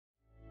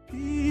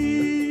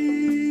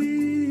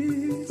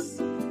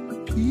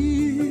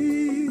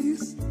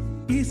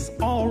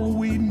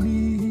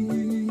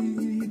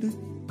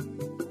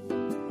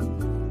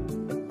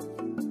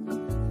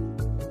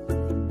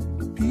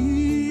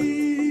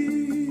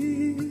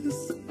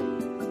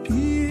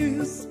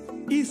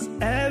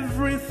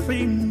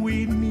everything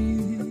we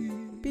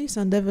need. Peace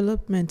and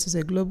development is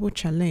a global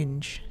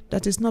challenge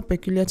that is not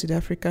peculiar to the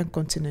African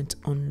continent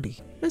only.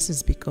 This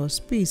is because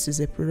peace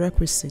is a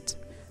prerequisite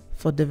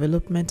for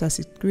development, as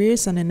it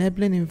creates an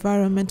enabling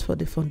environment for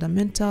the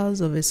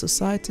fundamentals of a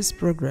society's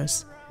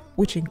progress,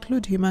 which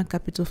include human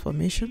capital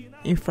formation,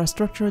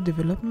 infrastructural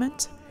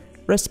development,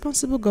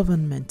 responsible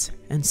government,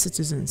 and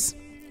citizens.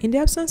 In the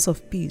absence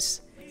of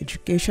peace,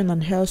 education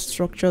and health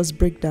structures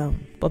break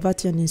down,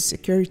 poverty and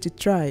insecurity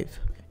thrive,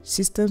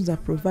 systems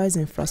that provide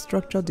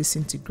infrastructure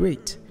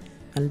disintegrate,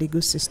 and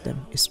legal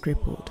system is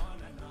crippled.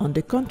 On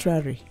the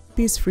contrary,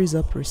 peace frees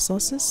up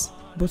resources,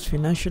 both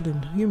financial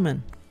and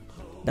human,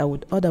 that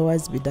would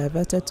otherwise be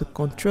diverted to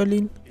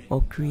controlling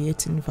or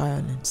creating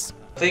violence.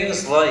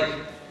 Things like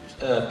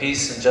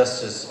peace and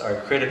justice are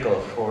critical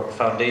for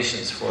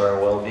foundations for our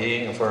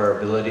well-being and for our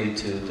ability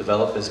to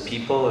develop as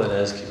people and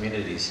as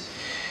communities.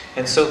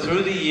 And so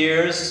through the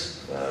years,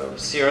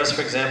 CRS,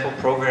 for example,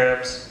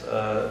 programs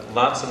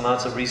lots and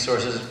lots of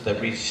resources that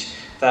reach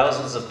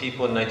thousands of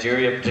people in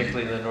Nigeria,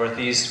 particularly in the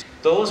Northeast.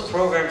 Those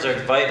programs are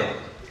vital,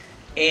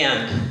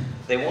 and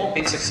they won't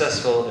be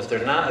successful if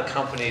they're not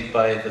accompanied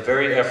by the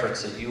very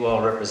efforts that you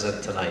all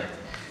represent tonight.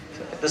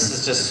 This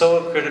is just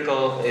so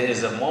critical. It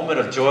is a moment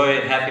of joy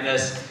and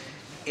happiness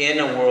in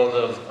a world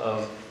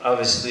of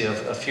obviously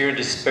a fear and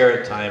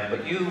despair at time,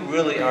 but you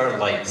really are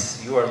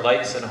lights. You are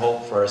lights and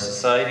hope for our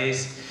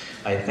societies.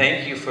 I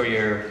thank you for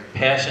your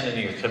passion and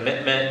your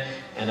commitment,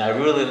 and I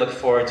really look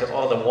forward to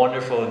all the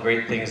wonderful and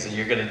great things that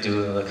you're going to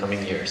do in the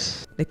coming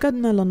years. The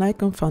Cardinal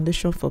Onaikan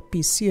Foundation for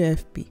Peace,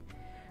 COFP,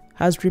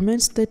 has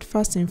remained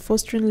steadfast in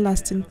fostering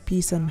lasting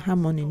peace and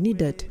harmony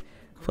needed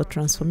for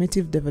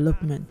transformative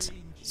development,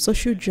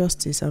 social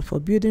justice, and for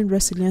building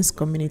resilient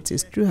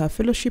communities through her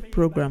fellowship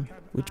program,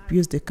 which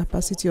builds the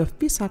capacity of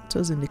peace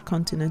actors in the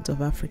continent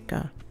of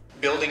Africa.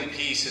 Building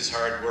peace is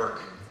hard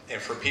work,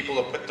 and for people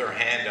to put their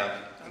hand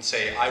up and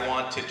say, I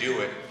want to do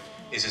it,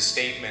 is a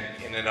statement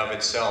in and of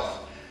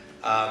itself.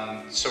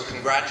 So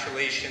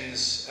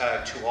congratulations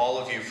to all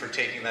of you for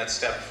taking that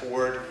step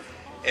forward.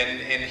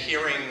 And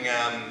hearing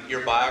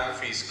your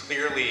biographies,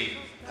 clearly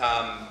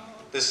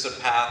this is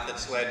a path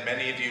that's led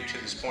many of you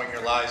to this point in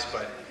your lives,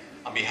 but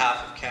on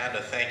behalf of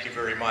Canada, thank you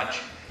very much.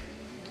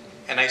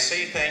 And I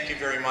say thank you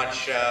very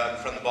much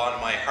from the bottom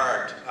of my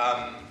heart.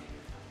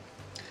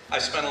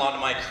 I've spent a lot of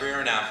my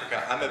career in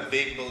Africa. I'm a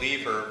big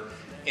believer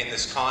in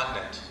this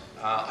continent.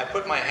 I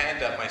put my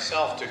hand up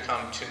myself to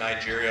come to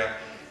Nigeria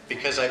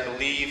because I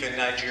believe in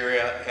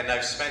Nigeria, and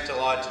I've spent a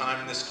lot of time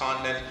in this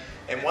continent.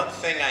 And one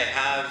thing I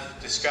have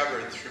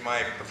discovered through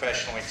my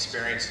professional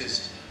experience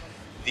is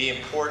the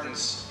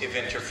importance of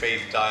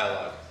interfaith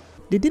dialogue.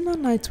 The dinner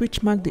night,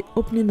 which marked the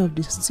opening of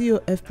the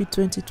COFP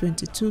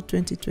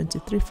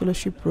 2022-2023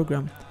 Fellowship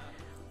Program,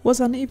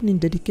 was an evening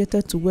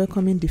dedicated to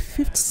welcoming the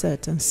 5th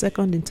set and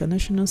 2nd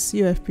International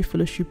COFP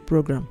Fellowship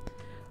Program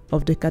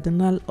of the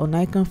Cardinal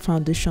Onaikan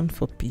Foundation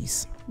for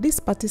Peace.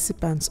 These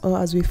participants, or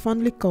as we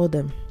fondly call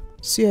them,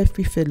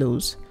 COFP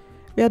Fellows,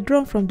 we are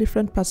drawn from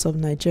different parts of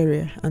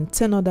Nigeria and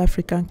 10 other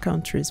African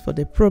countries for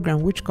the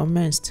program, which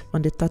commenced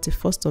on the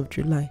 31st of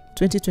July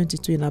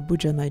 2022 in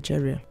Abuja,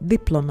 Nigeria.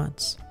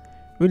 Diplomats,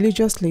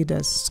 religious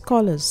leaders,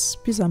 scholars,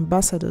 peace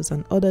ambassadors,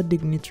 and other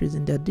dignitaries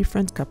in their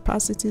different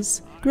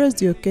capacities graced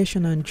the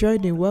occasion and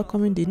joined in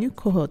welcoming the new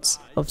cohorts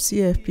of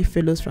COFP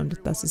Fellows from the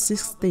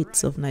 36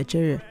 states of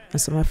Nigeria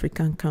and some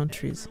African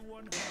countries.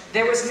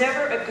 There was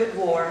never a good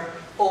war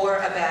or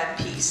a bad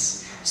peace.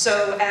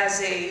 So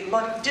as a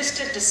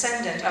distant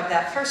descendant of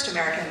that first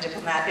American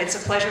diplomat, it's a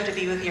pleasure to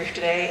be with you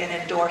today and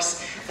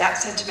endorse that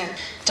sentiment.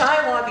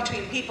 Dialogue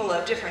between people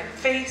of different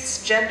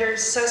faiths,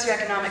 genders,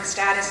 socioeconomic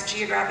status,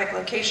 geographic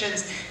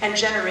locations, and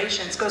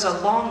generations goes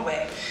a long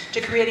way to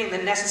creating the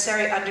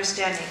necessary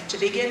understanding to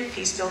begin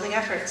peace-building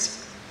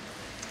efforts.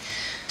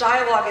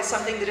 Dialogue is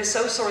something that is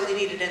so sorely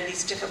needed in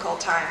these difficult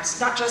times,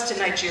 not just in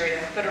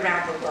Nigeria, but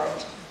around the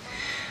world.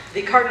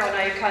 The Cardinal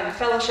Onaikan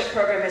Fellowship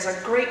Program is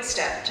a great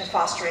step to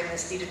fostering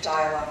this needed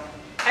dialogue.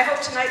 I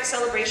hope tonight's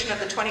celebration of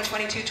the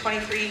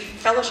 2022-23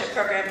 Fellowship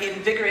Program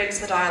invigorates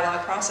the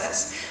dialogue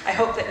process. I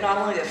hope that not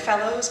only the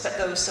fellows, but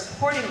those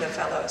supporting the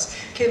fellows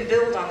can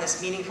build on this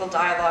meaningful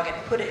dialogue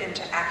and put it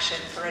into action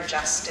for a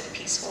just and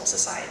peaceful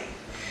society.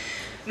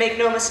 Make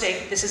no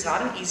mistake, this is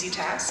not an easy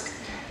task.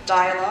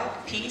 Dialogue,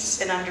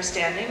 peace, and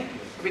understanding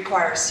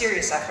require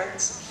serious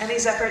efforts, and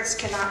these efforts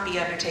cannot be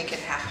undertaken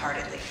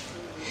half-heartedly.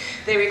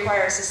 They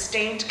require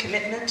sustained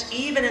commitment,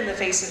 even in the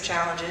face of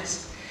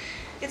challenges.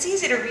 It's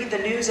easy to read the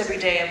news every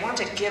day and want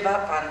to give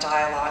up on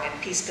dialogue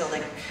and peace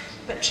building,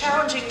 but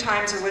challenging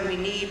times are when we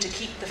need to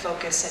keep the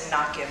focus and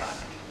not give up.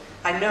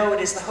 I know it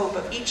is the hope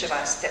of each of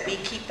us that we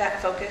keep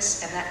that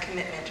focus and that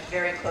commitment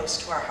very close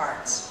to our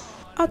hearts.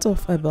 Out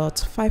of about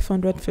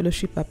 500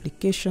 fellowship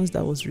applications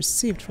that was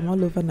received from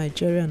all over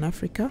Nigeria and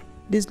Africa,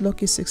 these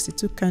lucky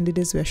 62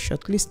 candidates were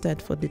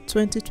shortlisted for the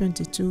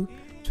 2022-2023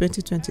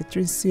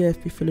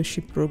 COFP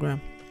Fellowship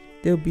Program.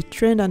 They will be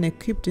trained and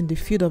equipped in the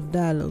field of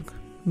dialogue,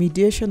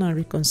 mediation and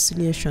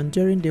reconciliation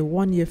during the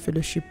one-year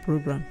fellowship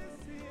program.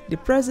 the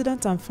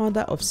president and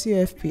founder of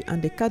COFP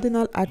and the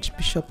Cardinal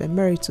Archbishop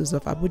Emeritus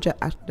of Abuja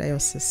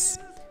Archdiocese.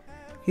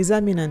 His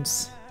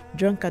Eminence,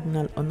 John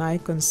Cardinal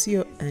Onaikon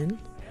CON,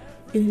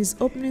 in his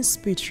opening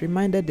speech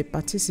reminded the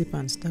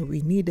participants that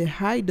we need a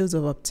high dose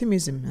of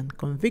optimism and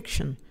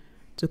conviction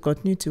to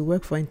continue to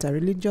work for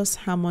interreligious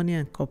harmony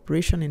and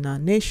cooperation in our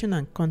nation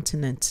and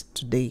continent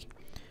today.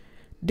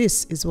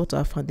 This is what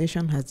our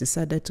foundation has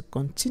decided to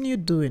continue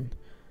doing,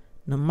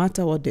 no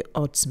matter what the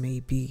odds may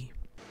be.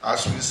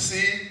 As we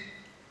see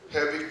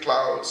heavy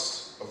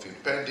clouds of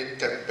impending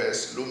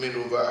tempest looming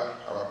over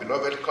our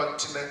beloved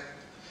continent,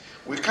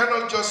 we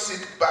cannot just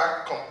sit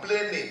back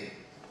complaining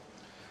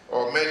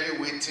or merely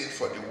waiting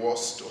for the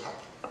worst to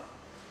happen.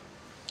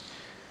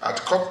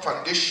 At COP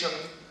Foundation,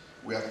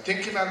 we are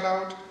thinking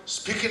aloud,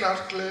 speaking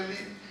out clearly,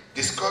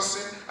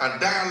 discussing and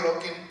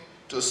dialoguing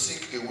to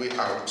seek a way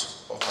out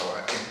of our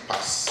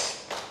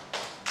impasse.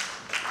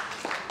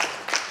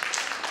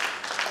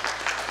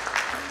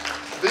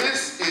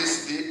 This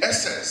is the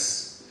essence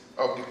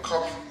of the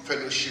COP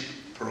Fellowship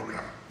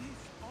Program.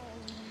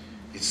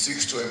 It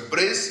seeks to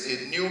embrace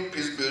a new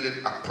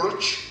peace-building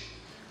approach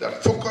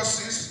that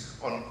focuses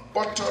on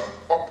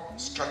bottom-up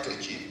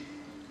strategy,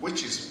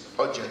 which is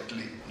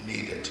urgently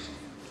needed.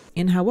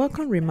 In her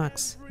welcome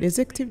remarks, the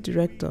Executive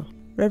Director,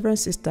 Reverend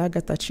Sister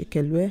Agatha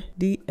Chikelwe,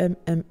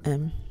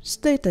 DMMM,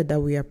 stated that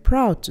we are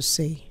proud to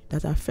say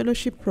that our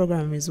fellowship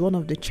program is one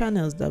of the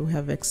channels that we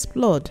have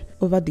explored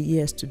over the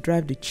years to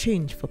drive the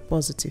change for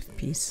positive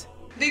peace.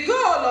 The goal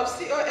of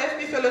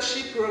COFP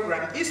Fellowship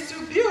Program is to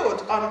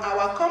build on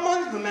our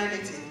common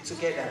humanity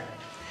together,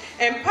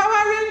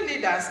 empowering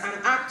leaders and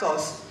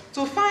actors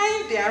to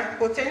find their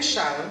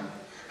potential,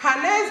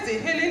 harness the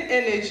healing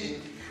energy,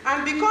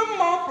 and become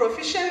more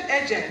proficient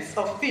agents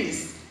of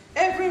peace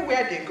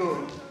everywhere they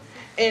go.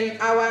 In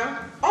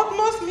our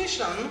utmost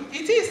mission,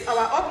 it is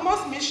our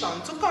utmost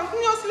mission to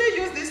continuously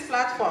use this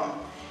platform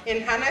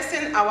in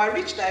harnessing our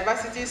rich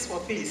diversities for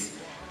peace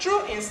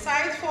through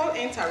insightful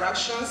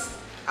interactions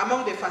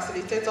among the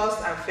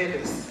facilitators and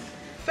fellows.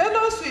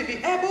 Fellows will be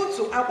able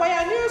to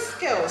acquire new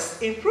skills,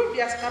 improve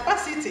their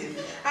capacity,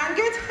 and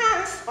get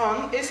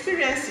hands-on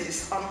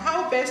experiences on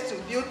how best to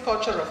build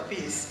culture of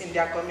peace in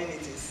their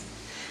communities.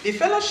 The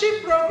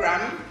fellowship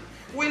program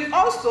will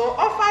also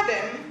offer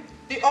them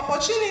the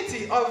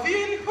opportunity of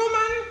viewing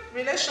human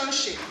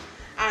relationship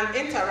and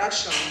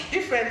interaction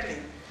differently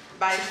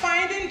by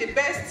finding the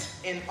best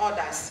in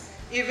others,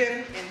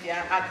 even in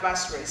their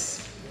adversaries.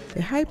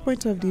 The high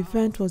point of the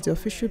event was the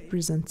official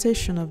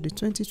presentation of the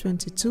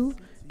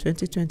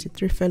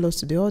 2022-2023 Fellows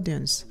to the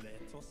audience,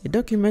 a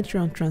documentary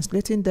on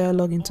translating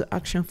dialogue into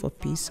action for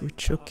peace,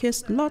 which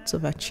showcased lots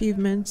of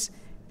achievements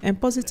and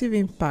positive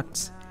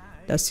impacts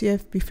the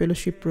COFP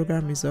Fellowship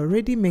Program is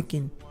already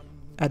making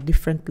at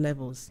different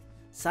levels.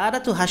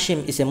 Saadatu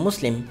Hashim is a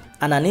Muslim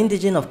and an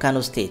indigene of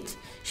Kano State.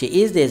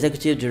 She is the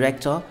Executive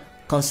Director,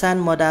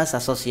 Concerned Mothers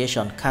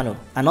Association, Kano,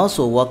 and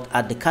also worked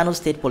at the Kano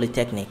State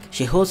Polytechnic.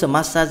 She holds a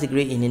master's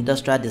degree in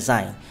industrial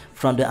design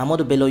from the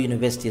Ahmadu Bello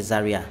University,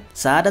 Zaria.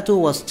 Saadatu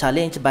was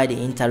challenged by the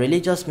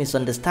interreligious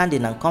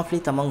misunderstanding and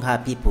conflict among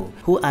her people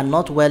who are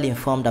not well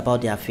informed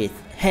about their faith.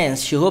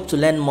 Hence, she hoped to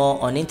learn more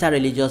on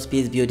interreligious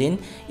peace building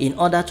in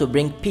order to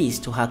bring peace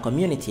to her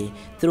community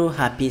through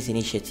her peace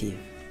initiative.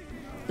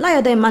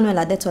 Layode Emmanuel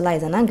Adetola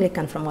is an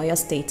Anglican from Oyo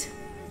State.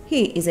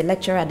 He is a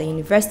lecturer at the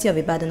University of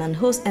Ibadan and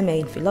holds MA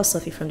in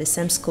philosophy from the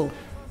same school.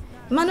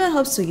 Emmanuel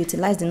hopes to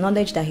utilize the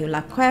knowledge that he will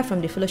acquire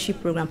from the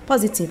fellowship program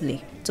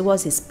positively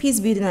towards his peace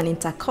building and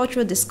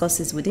intercultural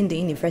discourses within the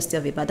University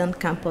of Ibadan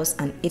campus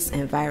and its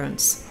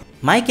environs.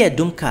 Michael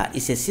Dumka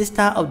is a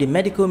sister of the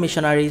Medical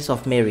Missionaries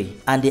of Mary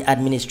and the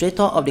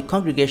administrator of the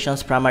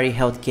congregation's primary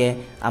healthcare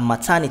and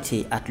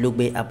maternity at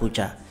Lugbe,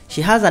 Abuja.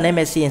 She has an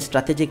MSc in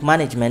Strategic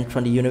Management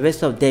from the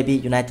University of Derby,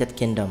 United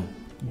Kingdom.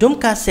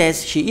 Dumka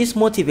says she is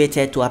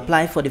motivated to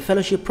apply for the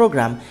fellowship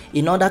program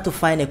in order to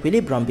find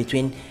equilibrium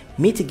between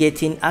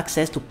mitigating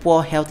access to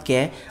poor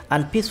healthcare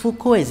and peaceful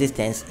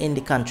coexistence in the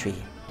country.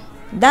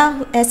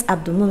 Dahu S.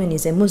 Abdulmumin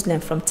is a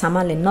Muslim from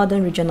Tamale,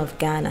 northern region of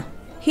Ghana.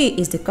 He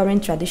is the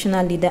current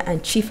traditional leader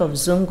and chief of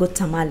Zongo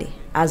Tamale,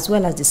 as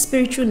well as the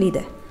spiritual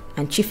leader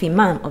and chief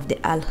imam of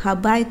the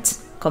Al-Habaite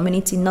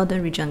community,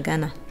 northern region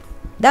Ghana.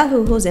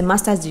 Dahu holds a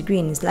master's degree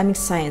in Islamic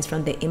science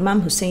from the Imam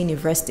Hussein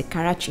University,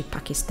 Karachi,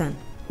 Pakistan.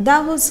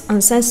 Dahu's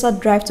uncensored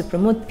drive to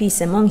promote peace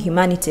among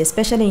humanity,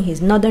 especially in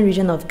his northern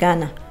region of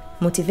Ghana,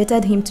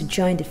 motivated him to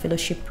join the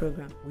fellowship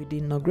program. With the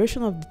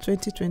inauguration of the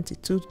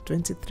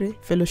 2022-23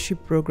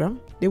 fellowship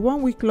program, the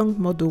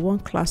one-week-long Model 1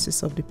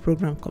 classes of the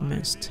program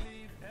commenced.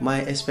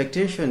 My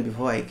expectation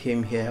before I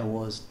came here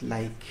was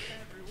like,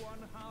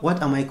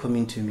 what am I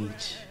coming to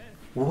meet?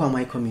 Who am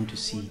I coming to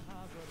see?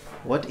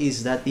 What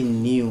is that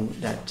thing new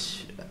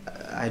that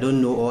I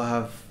don't know or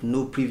have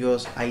no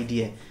previous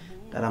idea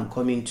that I'm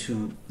coming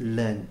to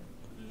learn?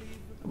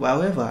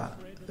 However,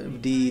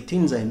 the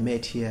things I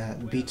met here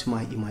beat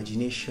my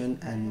imagination,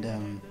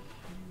 and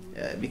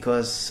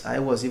because I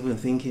was even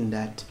thinking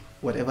that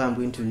whatever I'm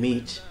going to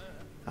meet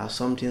are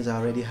some things I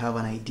already have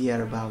an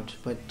idea about.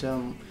 But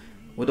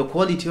With the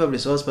quality of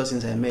resource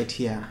persons I met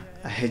here,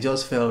 I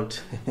just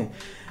felt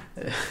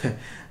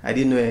I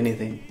didn't know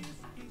anything.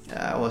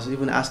 I was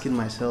even asking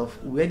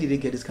myself, where did they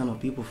get this kind of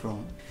people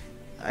from?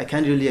 I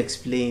can't really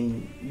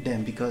explain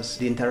them because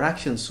the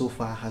interaction so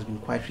far has been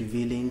quite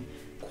revealing,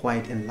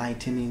 quite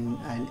enlightening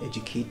and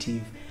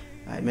educative.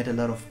 I met a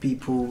lot of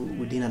people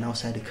within and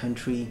outside the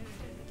country,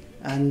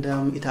 and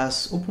it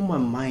has opened my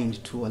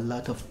mind to a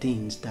lot of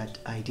things that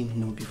I didn't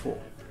know before.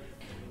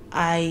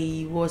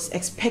 I was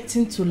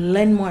expecting to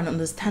learn more and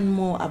understand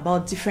more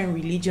about different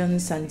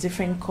religions and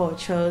different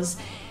cultures,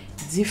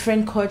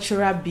 different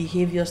cultural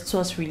behaviors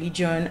towards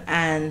religion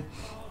and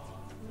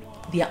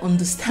their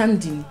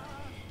understanding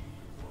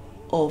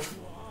of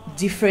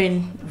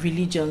different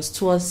religions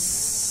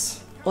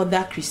towards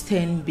other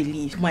Christian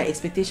beliefs. My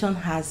expectation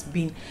has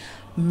been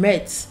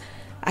met.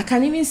 I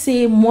can even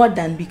say more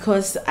than,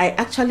 because I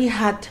actually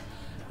had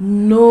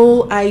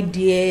no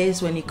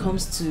ideas when it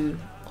comes to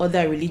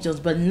other religions,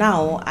 but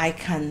now I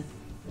can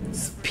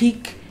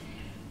speak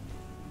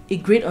a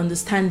great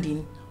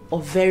understanding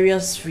of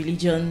various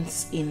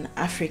religions in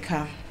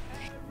Africa.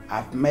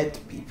 I've met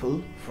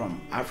people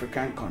from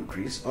African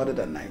countries other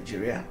than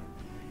Nigeria.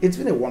 It's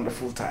been a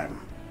wonderful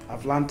time.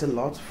 I've learned a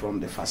lot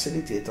from the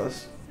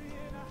facilitators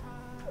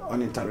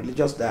on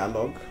interreligious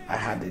dialogue. I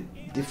had a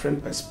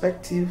different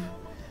perspective,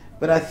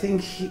 but I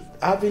think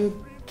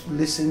having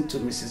listened to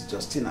Mrs.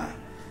 Justina,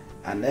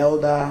 an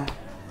elder,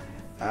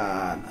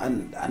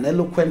 an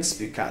eloquent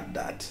speaker,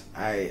 that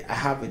I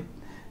have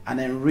an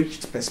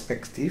enriched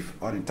perspective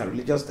on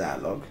interreligious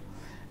dialogue.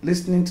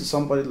 Listening to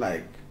somebody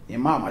like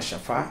Imam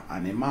Ashafa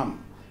and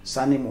Imam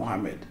Sani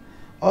Muhammad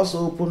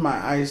also opened my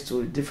eyes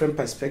to a different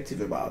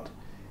perspective about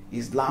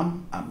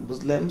Islam and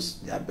Muslims,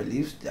 their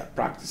beliefs, their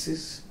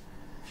practices,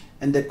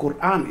 and the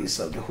Quran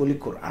itself, the Holy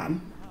Quran.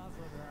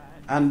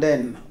 And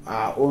then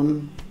our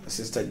own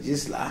Sister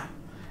Gisla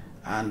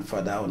and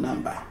Father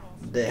Onamba,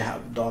 they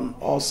have done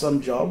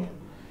awesome job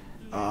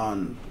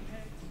on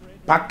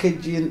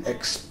packaging,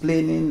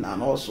 explaining,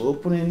 and also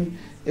opening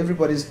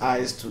everybody's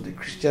eyes to the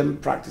Christian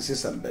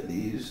practices and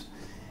beliefs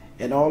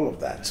and all of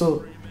that.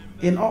 So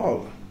in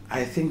all,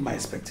 I think my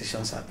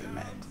expectations have been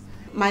met.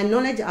 My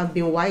knowledge has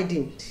been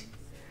widened.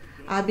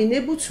 I've been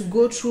able to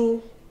go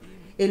through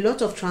a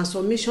lot of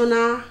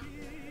transformational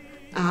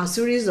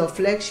series of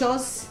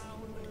lectures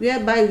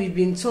whereby we've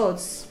been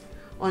taught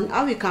on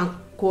how we can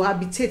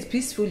cohabitate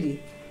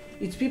peacefully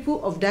with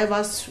people of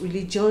diverse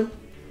religion,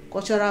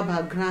 cultural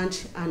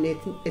background, and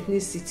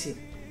ethnicity.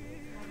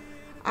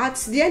 At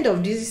the end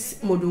of this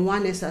Module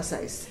 1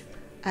 exercise,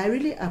 I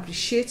really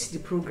appreciate the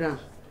program,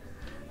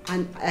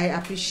 and I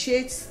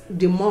appreciate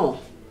the more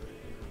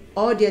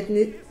all the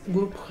ethnic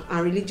group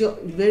and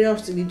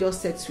various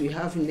religious sects we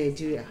have in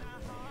Nigeria.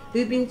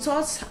 We've been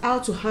taught how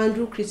to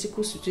handle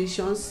critical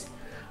situations,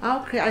 how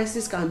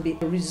crises can be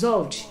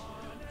resolved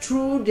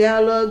through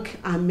dialogue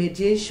and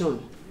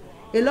mediation.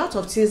 A lot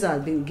of things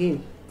have been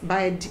gained.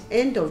 By the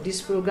end of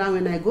this program,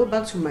 when I go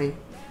back to my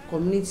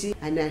community,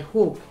 and I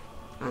hope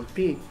and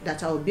pray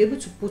that I will be able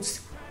to put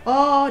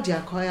all the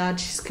acquired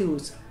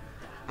skills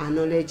and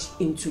knowledge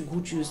into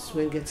good use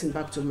when getting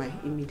back to my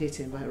immediate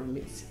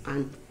environment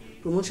and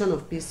promotion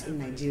of peace in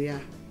Nigeria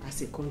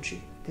as a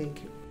country.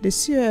 Thank you. The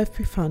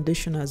COFP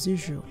Foundation, as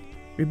usual,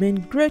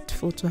 remain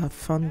grateful to have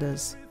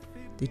funders,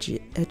 the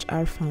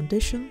GHR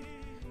Foundation,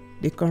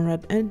 the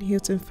Conrad N.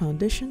 Hilton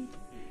Foundation,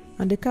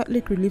 and the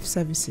Catholic Relief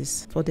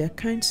Services for their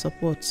kind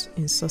support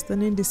in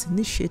sustaining this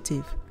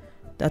initiative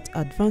that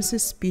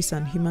advances peace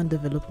and human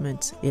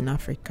development in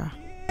Africa.